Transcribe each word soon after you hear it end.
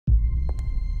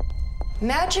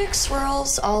Magic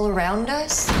swirls all around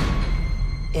us.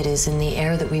 It is in the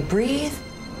air that we breathe.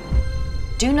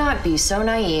 Do not be so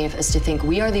naive as to think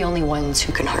we are the only ones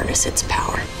who can harness its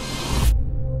power.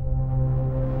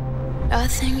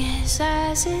 Nothing is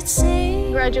as it seems.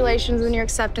 Congratulations on your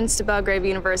acceptance to Belgrave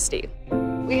University.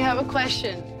 We have a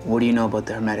question. What do you know about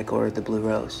the Hermetic Order of the Blue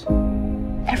Rose?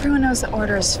 Everyone knows the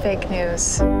order is fake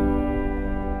news.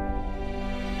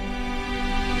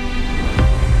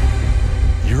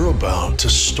 You're about to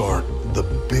start the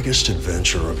biggest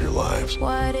adventure of your lives.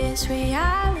 What is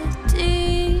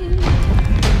reality?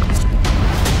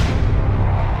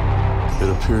 It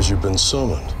appears you've been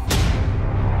summoned.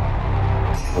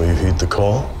 Will you heed the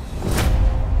call?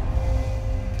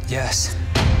 Yes.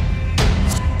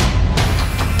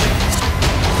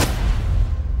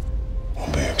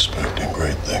 We'll be expecting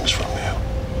great things from you.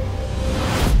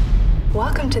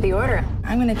 Welcome to the Order.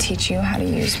 I'm going to teach you how to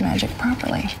use magic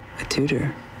properly. A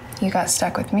tutor? You got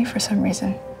stuck with me for some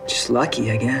reason. Just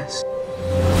lucky, I guess.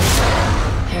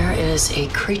 There is a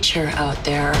creature out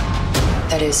there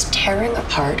that is tearing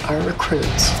apart our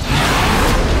recruits.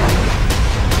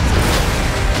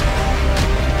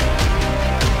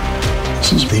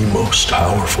 This is the most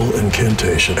powerful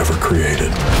incantation ever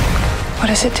created. What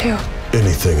does it do?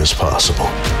 Anything is possible.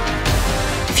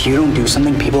 If you don't do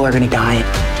something, people are gonna die.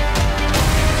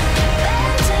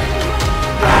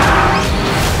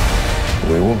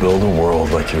 We will build a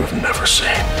world like you have never seen.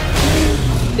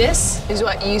 This is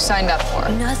what you signed up for.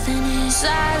 Nothing is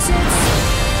as it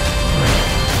seems.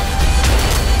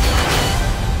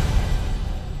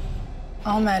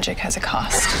 All magic has a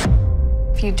cost.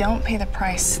 If you don't pay the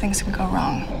price, things can go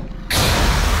wrong.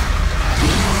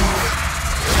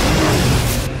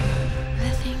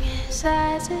 Nothing is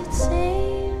as it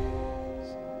seems.